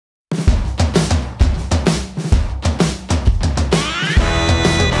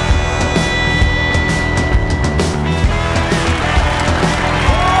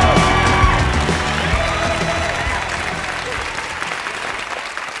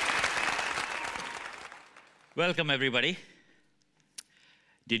Welcome, everybody.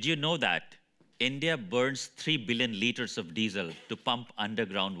 Did you know that India burns 3 billion liters of diesel to pump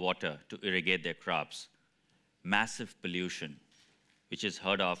underground water to irrigate their crops? Massive pollution, which is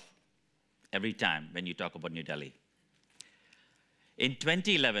heard of every time when you talk about New Delhi. In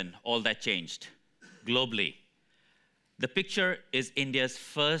 2011, all that changed globally. The picture is India's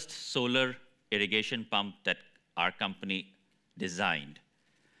first solar irrigation pump that our company designed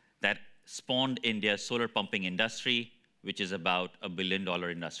that spawned India's solar pumping industry, which is about $1 billion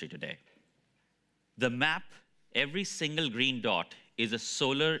industry today. The map, every single green dot is a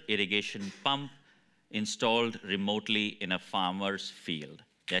solar irrigation pump installed remotely in a farmer's field.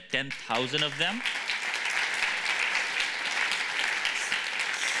 There are 10,000 of them.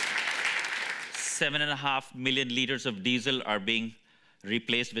 7.5 million liters of diesel are being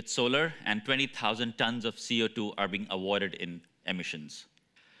replaced with solar, and 20,000 tons of CO2 are being avoided in emissions.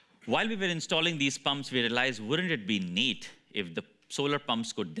 While we were installing these pumps, we realized, wouldn't it be neat if the solar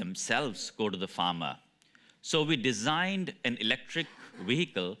pumps could themselves go to the farmer? So we designed an electric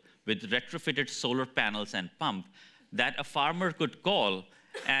vehicle with retrofitted solar panels and pump that a farmer could call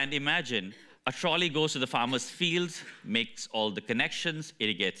and imagine a trolley goes to the farmer's fields, makes all the connections,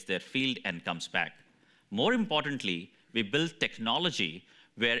 irrigates their field, and comes back. More importantly, we built technology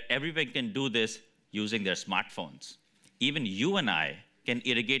where everyone can do this using their smartphones. Even you and I can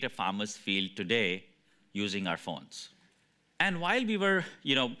irrigate a farmer's field today using our phones. And while we were,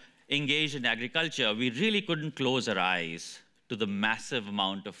 engaged in agriculture, we really couldn't close our eyes to the massive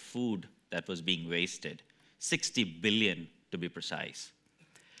amount of food that was being wasted, 60 billion to be precise.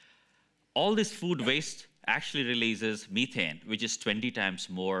 All this food waste actually releases methane, which is 20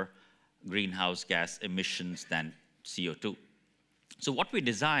 times more greenhouse gas emissions than CO2. So what we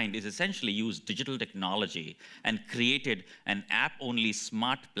designed is essentially use digital technology and created an app-only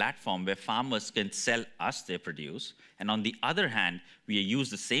smart platform where farmers can sell us their produce. And on the other hand, we use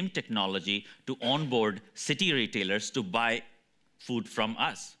the same technology to onboard city retailers to buy food from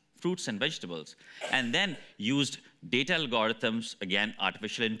us, fruits and vegetables, and then used data algorithms, again,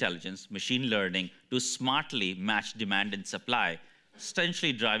 artificial intelligence, machine learning, to smartly match demand and supply,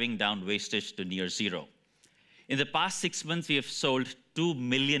 essentially driving down wastage to near zero. In the past 6 months, we have sold 2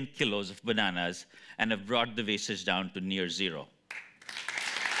 million kilos of bananas and have brought the wastage down to near zero.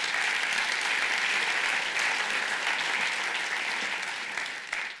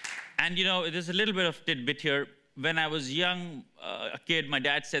 And there's a little bit of tidbit here. When I was young, a kid, my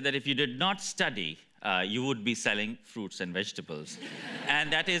dad said that if you did not study, you would be selling fruits and vegetables.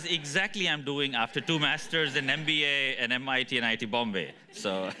 And that is exactly what I'm doing after 2 masters in MBA and MIT and IIT Bombay.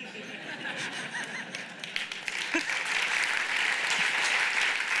 So.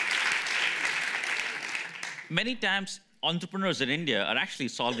 Many times, entrepreneurs in India are actually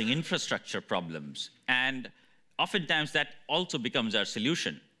solving infrastructure problems. And oftentimes, that also becomes our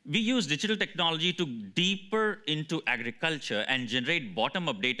solution. We use digital technology to deeper into agriculture and generate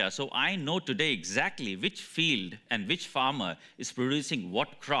bottom-up data. So I know today exactly which field and which farmer is producing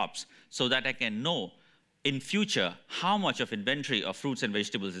what crops so that I can know in future how much of inventory of fruits and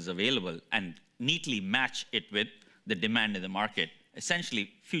vegetables is available and neatly match it with the demand in the market. Essentially,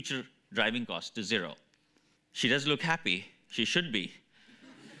 future driving costs to zero. She does look happy. She should be.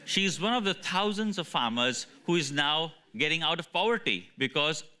 She's one of the thousands of farmers who is now getting out of poverty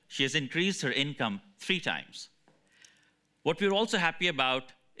because she has increased her income 3 times. What we're also happy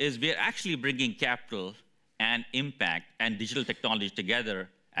about is we're actually bringing capital and impact and digital technology together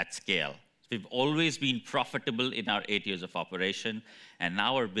at scale. We've always been profitable in our 8 years of operation, and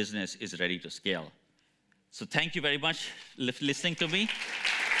now our business is ready to scale. So thank you very much for listening to me.